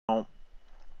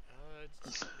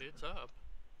It's up.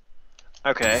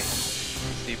 Okay.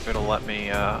 See if it'll let me,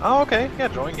 oh, okay. Yeah,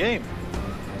 join game.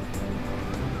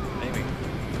 Maybe.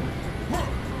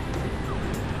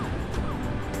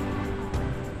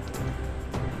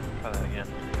 Try that again.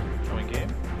 Join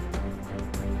game.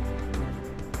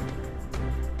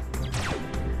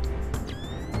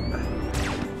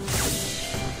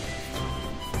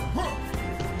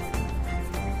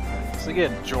 So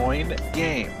again, join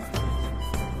game.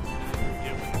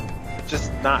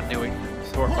 Just not doing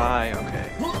sort by, okay.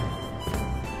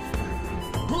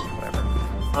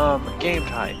 Whatever. Game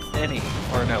type, any,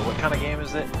 or no, what kind of game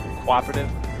is it? Cooperative?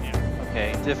 Yeah.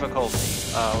 Okay, difficulty.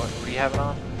 What do you have it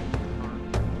on?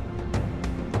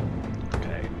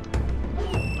 Okay.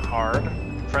 Hard.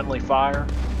 Friendly fire.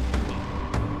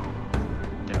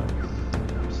 No.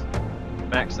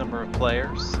 Max number of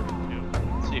players.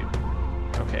 2.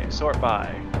 Okay, sort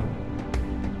by.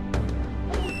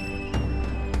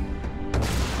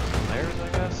 Players, I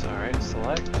guess. Alright,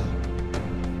 select.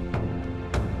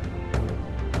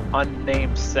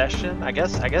 Unnamed session. I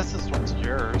guess this one's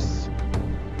yours.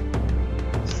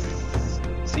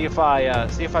 See if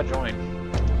I join.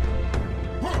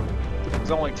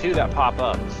 There's only 2 that pop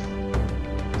up.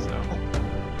 So.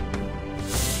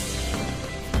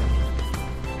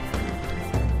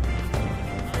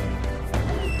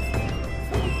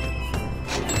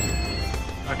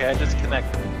 Okay, I just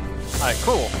connected. Alright,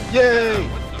 cool. Yay!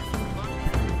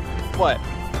 What?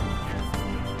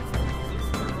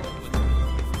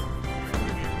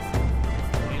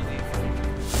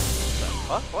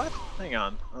 What? Hang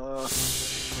on. No.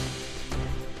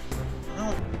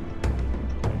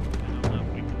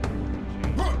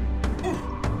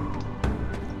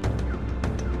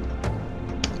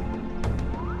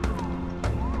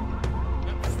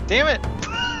 Damn it!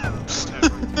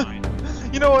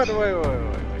 You know what? Wait.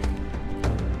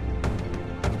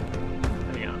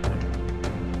 Hang on.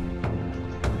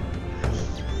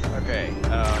 Okay.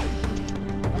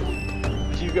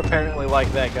 You apparently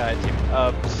like that guy too.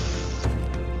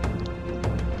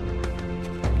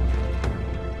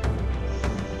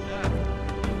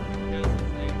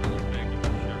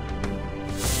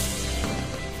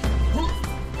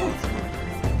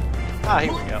 Ah,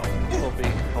 here we go. This will be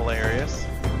hilarious.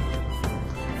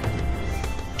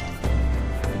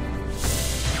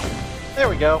 There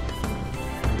we go.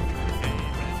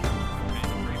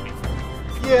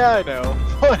 Yeah, I know.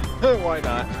 Why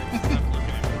not?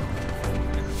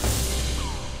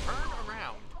 Turn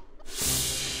around.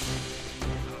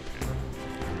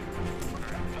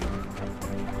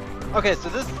 Okay, so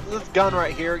this gun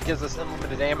right here gives us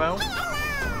unlimited ammo.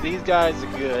 These guys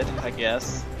are good, I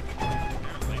guess.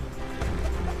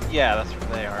 Yeah, that's what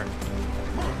they are.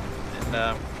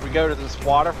 And we go to this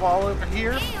waterfall over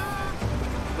here.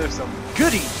 There's some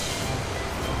goodies.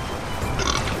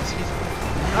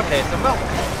 Okay, so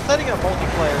setting up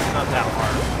multiplayer is not that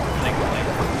hard, thankfully.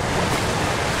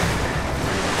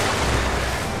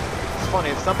 It's funny,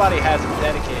 if somebody has a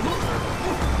dedicated server.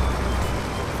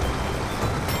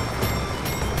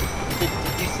 Did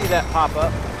you see that pop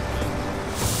up?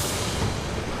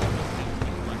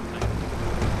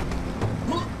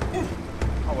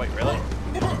 Oh wait, really?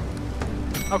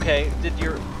 Okay, did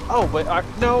your... Oh, but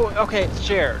no, okay, it's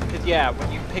shared. Cause yeah,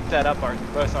 when you picked that up,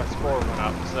 both our score went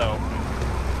up, so...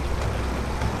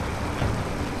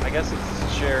 I guess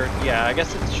it's shared, yeah, I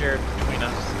guess it's shared between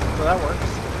us. So that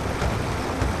works.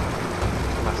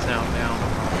 Turn my sound down on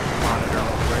the monitor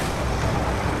real quick.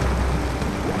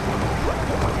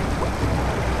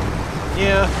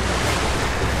 Yeah.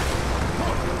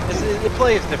 It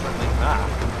plays differently.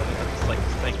 It's like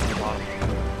this thing at the bottom.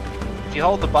 If you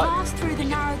hold the button, you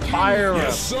can fire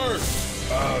Yes, sir.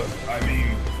 I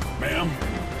mean, ma'am.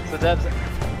 So does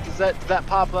that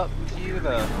pop up to you,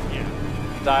 the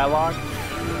dialogue?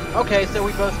 Okay, so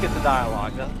we both get the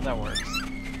dialogue. That works.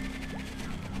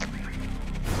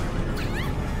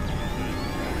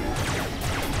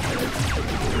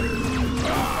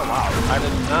 Oh wow, I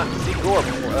did not see gore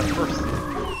before. That's first.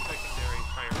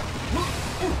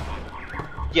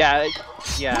 Yeah, I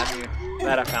knew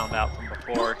that. I found out from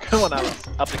before when I was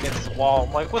up against the wall.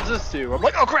 I'm like, what's this do? I'm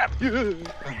like, oh crap!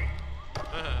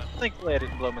 Thankfully I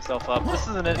didn't blow myself up. This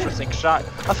is an interesting shot.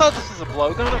 I thought this was a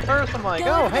blowgun at first. I'm like,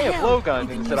 oh hey, a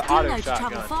blowgun instead of auto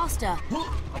shotgun.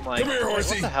 I'm like, Come here,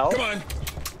 horsey. what the hell?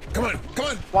 Come on.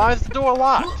 Why is the door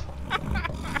locked?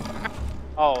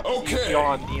 Oh, Okay. you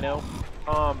on Dino?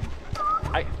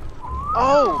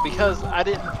 Because I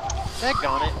didn't.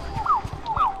 Daggone it.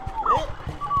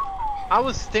 I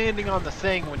was standing on the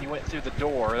thing when you went through the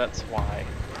door. That's why.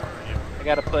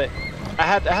 I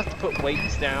have to put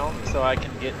weights down so I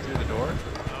can get through the door.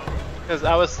 Because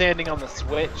I was standing on the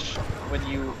switch when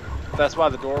you. That's why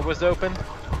the door was open.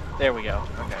 There we go.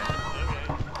 Okay.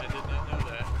 Okay, I did not know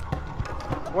that.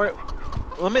 Where?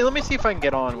 Let me see if I can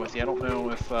get on with you. I don't know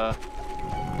if Nope,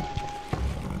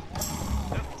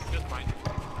 just fine.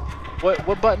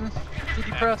 what button did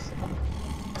you press?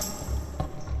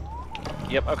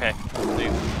 Yep. Okay.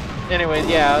 Anyways,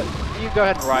 yeah, you go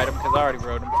ahead and ride him because I already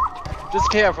rode him. Just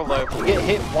careful though. If you get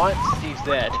hit once, he's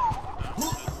dead.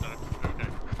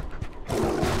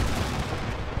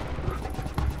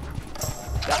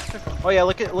 Oh yeah,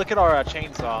 look at our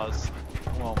chainsaws.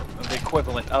 Well, the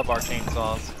equivalent of our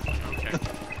chainsaws. Okay.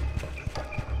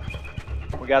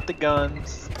 We got the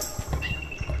guns.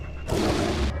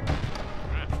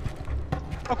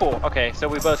 Oh cool. Okay, so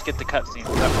we both get the cutscenes.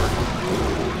 That works.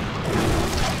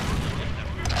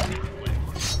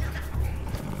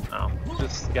 Oh,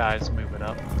 this guy's moving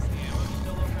up.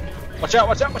 Watch out!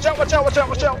 Watch out! Watch out! Watch out! Watch out!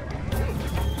 Watch out!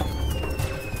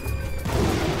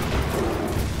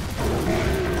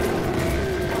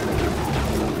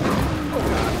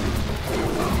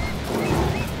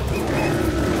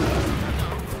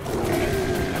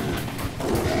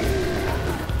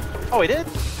 Oh, he did?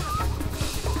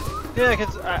 Yeah,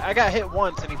 because I got hit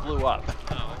once and he blew up.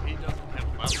 No, he doesn't have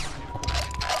weapons.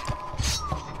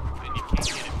 And you can't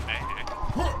get it back.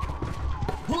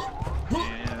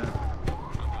 Yeah.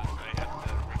 Unless I have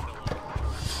to refill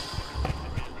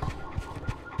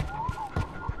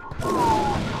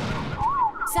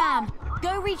it. Sam,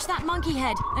 go reach that monkey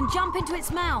head and jump into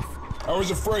its mouth. I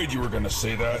was afraid you were gonna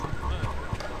say that.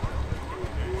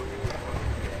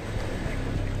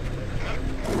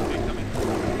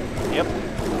 Yep.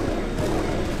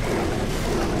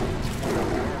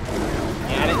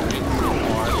 Yeah, I didn't need so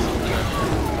hard.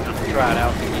 I'm gonna try it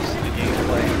out and get used to the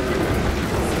gameplay.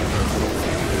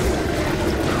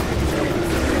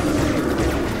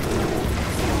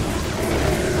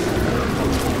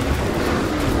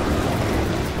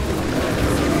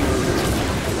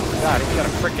 God, he's got a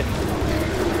frickin'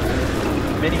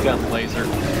 minigun laser.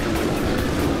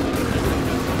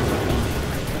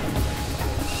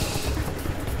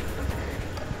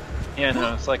 Yeah,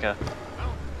 no, it's like a.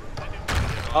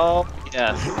 Oh,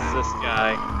 yes, it's this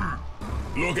guy.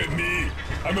 Look at me.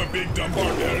 I'm a big dumb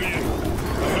barbarian.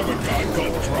 I have a god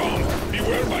called Trom.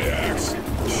 Beware my axe.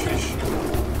 Sheesh.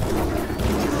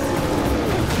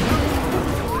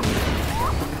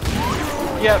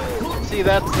 Yep. See,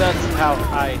 that's how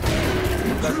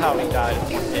he died.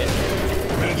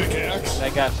 Magic axe? I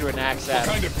got through an axe at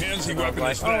What him. kind of pansy weapon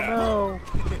Like, is oh that? no!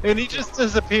 And he just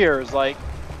disappears. Like,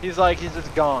 he's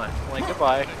just gone. Like,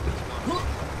 goodbye. And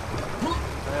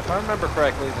if I remember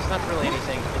correctly, there's not really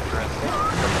anything interesting.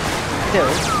 No.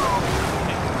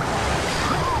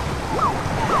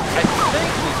 I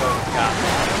think we both got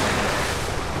that.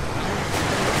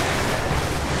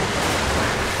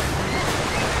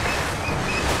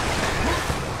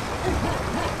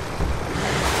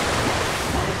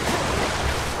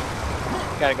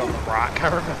 Gotta go on the rock, I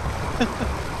remember.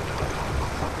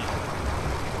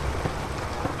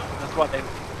 That's what they. Wait.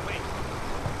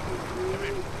 Let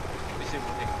me see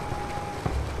what they.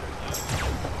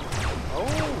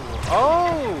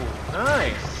 Oh,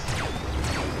 nice.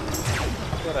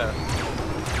 Got a.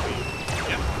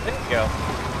 Yeah. There you go.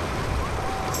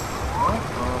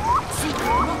 Secret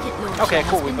rocket launcher Okay,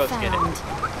 cool, has we been both get it. found.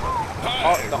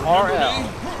 Hi, The remember RL. me?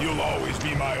 You'll always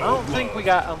be my I old don't think love. we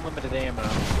got unlimited ammo.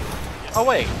 Oh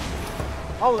wait.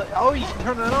 Oh, you can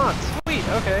turn it on. Sweet.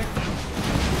 Okay.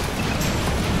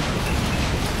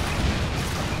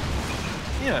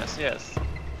 Yes, yes.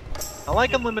 I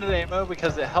like unlimited ammo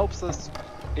because it helps us.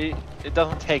 It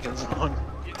doesn't take as long.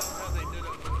 You know how they did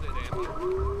unlimited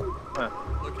ammo? Huh.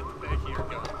 Look at the back here,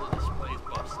 gun the display's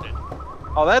busted.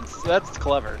 Oh, that's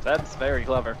clever. That's very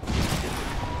clever.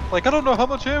 Like, I don't know how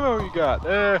much ammo you got.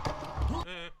 Whatever.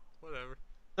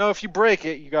 No, if you break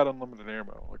it, you got unlimited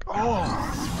ammo. Like, oh.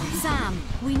 Sam,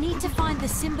 we need to find the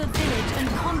Simba village and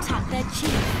contact their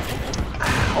chief.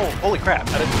 Oh, holy crap.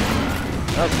 That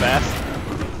was fast.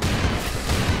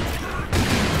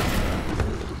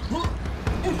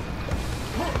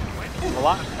 A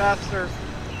lot faster.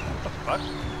 What the fuck?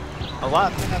 A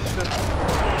lot faster.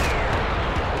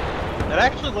 It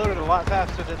actually loaded a lot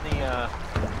faster than the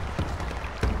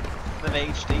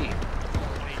HD.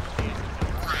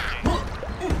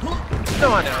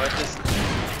 No, I know. It just.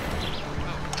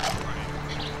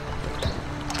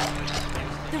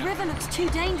 The river looks too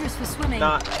dangerous for swimming.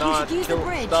 not we should use the kill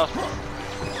bridge. stuff.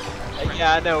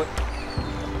 Yeah, I know.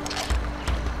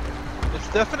 It's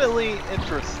definitely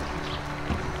interesting.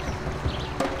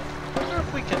 I wonder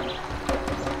if we can.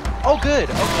 Oh, good.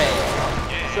 Okay.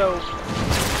 So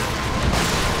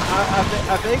I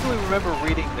I vaguely remember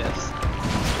reading this.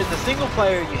 In the single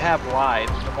player, you have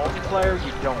lives. In the multiplayer,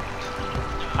 you don't.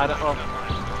 I don't know.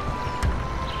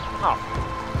 Oh,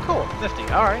 cool, nifty.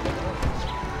 All right.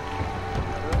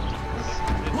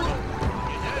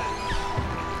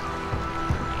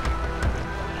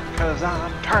 Cause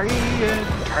I'm trying.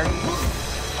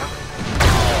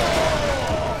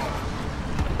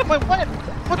 Wait, what?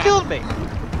 What killed me?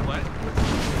 What?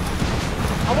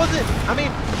 I wasn't. I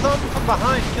mean, something from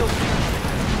behind killed me.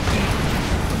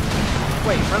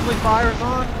 Wait, friendly fire's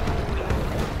on?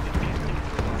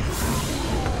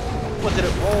 What, did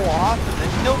it roll off and then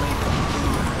kill me?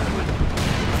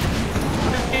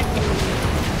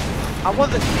 I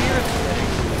wasn't near the thing.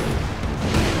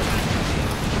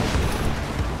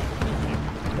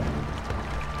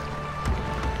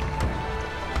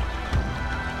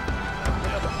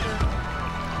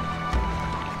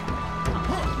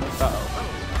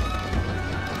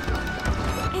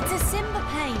 It's a Simba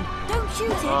plane. Don't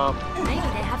shoot it. Maybe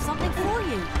they have something for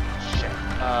you. Shit.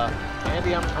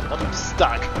 Andy, I'm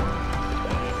stuck.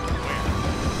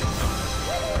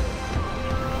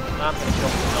 I'm gonna kill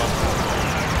myself.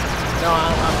 No,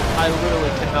 I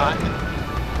literally cannot.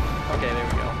 Okay, there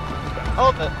we go. Oh,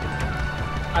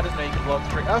 I didn't know you could blow up the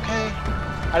tree. Okay.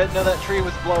 I didn't know that tree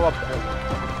was blow up.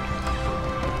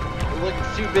 Look,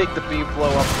 it's too big to be blow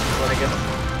up when I get.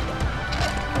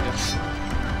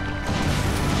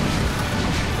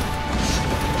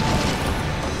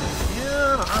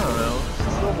 Yeah, I don't know.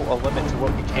 There's still a limit to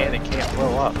what we can and can't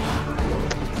blow up.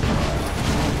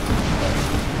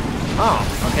 Oh,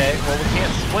 okay. Well, we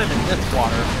can't swim in this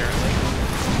water, apparently.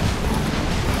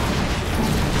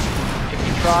 If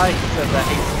you try, he says I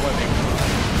hate swimming.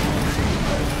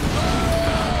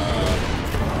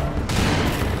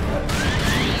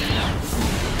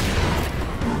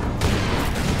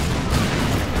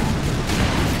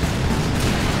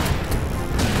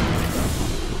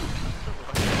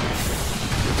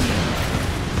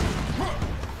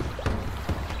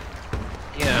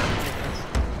 Yeah, that's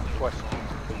question.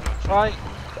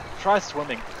 Try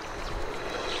swimming.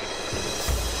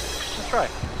 Let's try.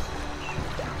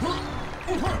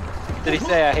 Did he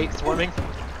say I hate swimming?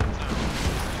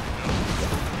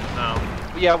 No.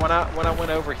 But yeah, when I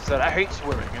went over, he said I hate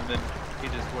swimming, and then he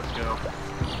just wouldn't go.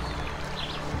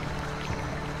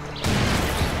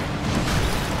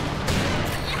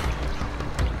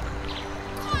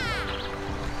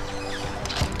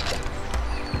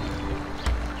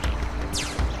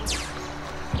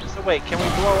 So wait, can we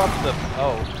blow up the?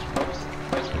 Oh, oops.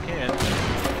 Yes, we can.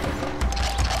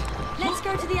 Let's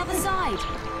go to the other side.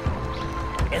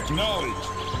 Acknowledged.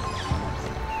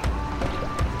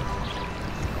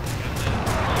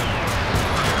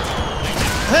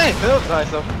 Hey, that was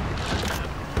nice of him.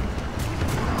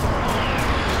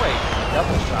 Wait,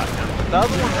 double shotgun. The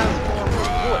other one has more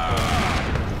bullet.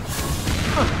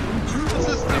 Huh. This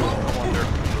is new, I wonder.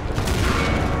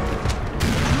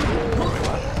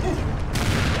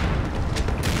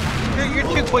 You're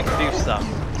too quick to do stuff.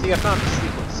 See, I found the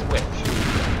secret switch.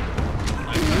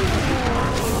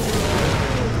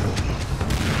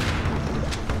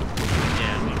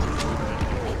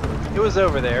 It was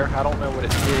over there. I don't know what it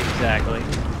did exactly.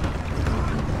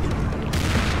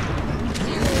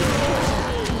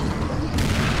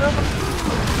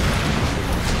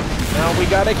 Now we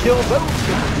gotta kill those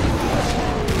guys.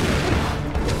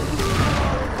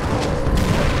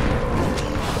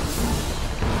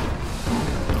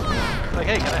 Like,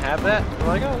 hey, can I have that? They're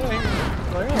like, oh, yeah, here.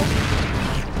 They're like, oh.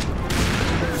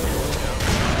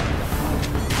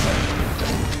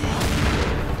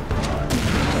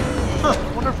 Huh, I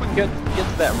wonder if we can get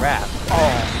to that rat.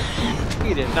 Oh,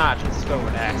 he did not just throw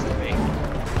an axe at me.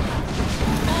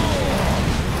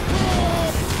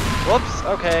 Whoops,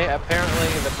 okay, apparently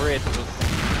the bridge was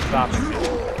stopping me.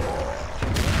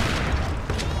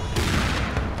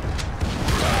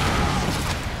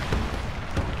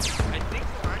 I think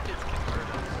the rockets can hurt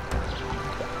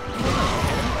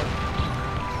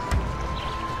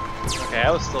us. Okay, I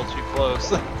was still too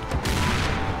close.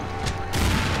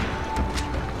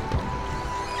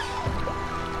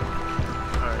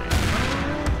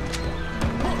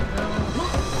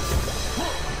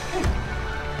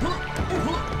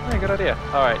 Good idea.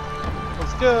 Alright.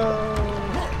 Let's go!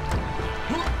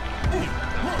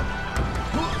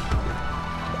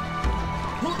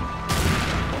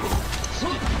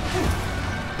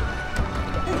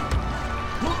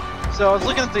 So I was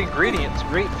looking at the ingredients.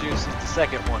 Grape juice is the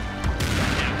second one.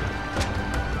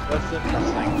 That's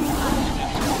interesting.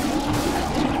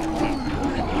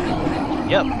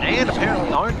 Yep, and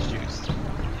apparently orange juice.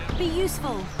 Be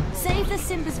useful. Save the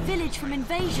Simba's village from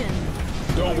invasion.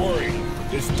 Don't worry,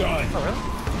 it's done. Oh, really?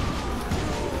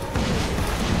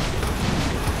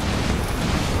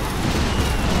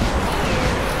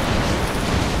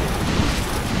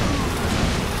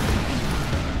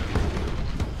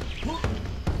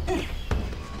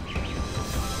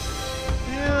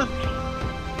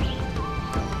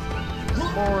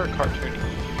 more cartoony.